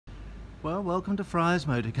Well, welcome to Friars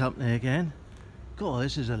Motor Company again. God,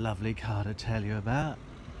 this is a lovely car to tell you about.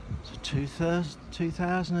 It's a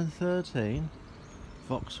 2013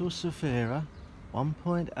 Vauxhall Zafira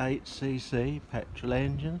 1.8cc petrol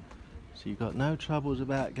engine, so you've got no troubles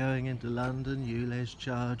about going into London, ULEZ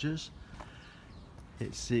chargers.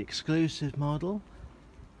 It's the exclusive model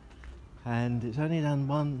and it's only done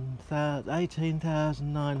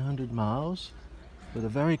 18,900 miles with a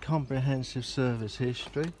very comprehensive service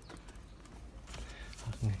history.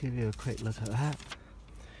 I can give you a quick look at that.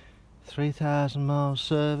 3,000 miles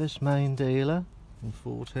service, main dealer in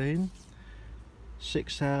 14,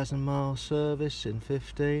 6,000 miles service in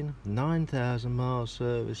 15, 9,000 miles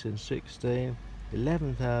service in 16,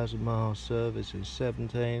 11,000 miles service in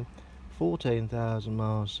 17, 14,000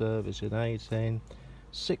 miles service in 18,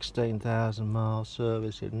 16,000 miles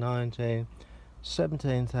service in 19,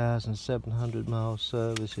 17,700 miles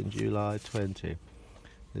service in July 20.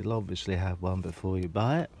 You'll obviously have one before you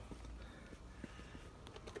buy it.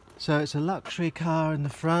 So it's a luxury car in the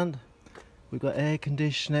front. We've got air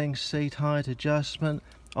conditioning, seat height adjustment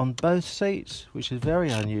on both seats, which is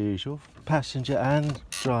very unusual, passenger and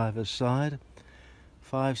driver's side.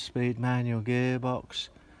 5-speed manual gearbox,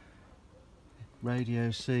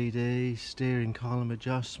 radio CD, steering column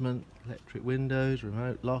adjustment, electric windows,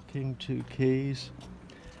 remote locking, 2 keys.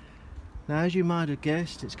 Now, as you might have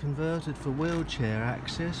guessed, it's converted for wheelchair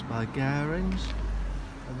access by Gowrings,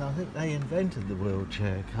 and I think they invented the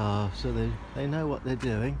wheelchair car, so they know what they're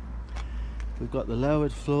doing. We've got the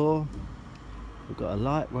lowered floor, we've got a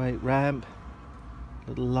lightweight ramp,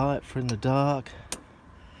 little light for in the dark.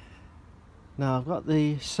 Now I've got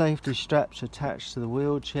the safety straps attached to the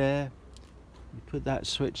wheelchair. You put that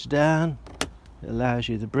switch down, it allows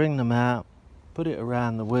you to bring them out, put it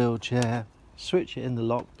around the wheelchair, switch it in the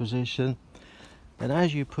lock position, and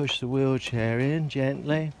as you push the wheelchair in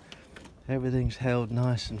gently, everything's held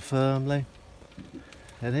nice and firmly,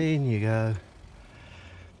 and in you go.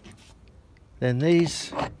 Then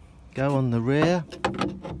these go on the rear,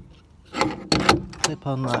 clip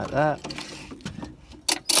on like that,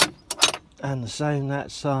 and the same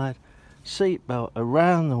that side. Seat belt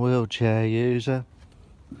around the wheelchair user.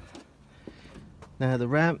 Now the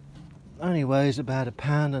ramp only weighs about 1.5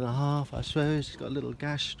 pounds, I suppose. It's got a little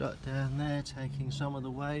gas strut down there taking some of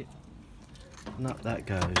the weight, and up that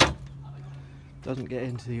goes. Doesn't get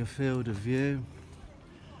into your field of view.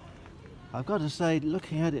 I've got to say,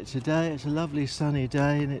 looking at it today, it's a lovely sunny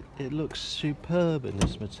day and it looks superb in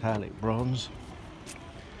this metallic bronze.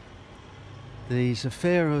 The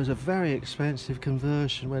Zafira was a very expensive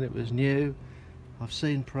conversion when it was new. I've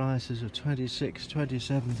seen prices of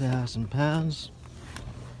 £27,000.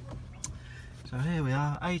 So here we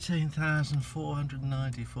are,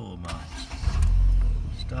 18,494 miles.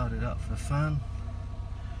 Started up for fun,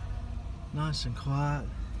 nice and quiet.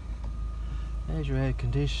 There's your air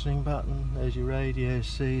conditioning button, there's your radio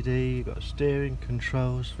CD, you've got steering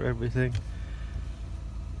controls for everything.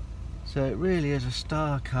 So it really is a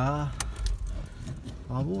star car.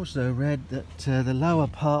 I've also read that the lower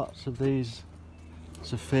parts of these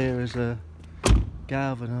Zafiras are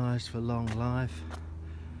galvanised for long life,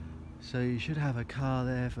 so you should have a car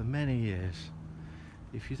there for many years.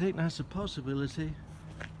 If you think that's a possibility,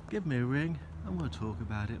 give me a ring and we'll talk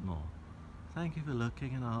about it more. Thank you for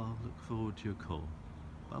looking, and I'll look forward to your call.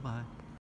 Bye bye.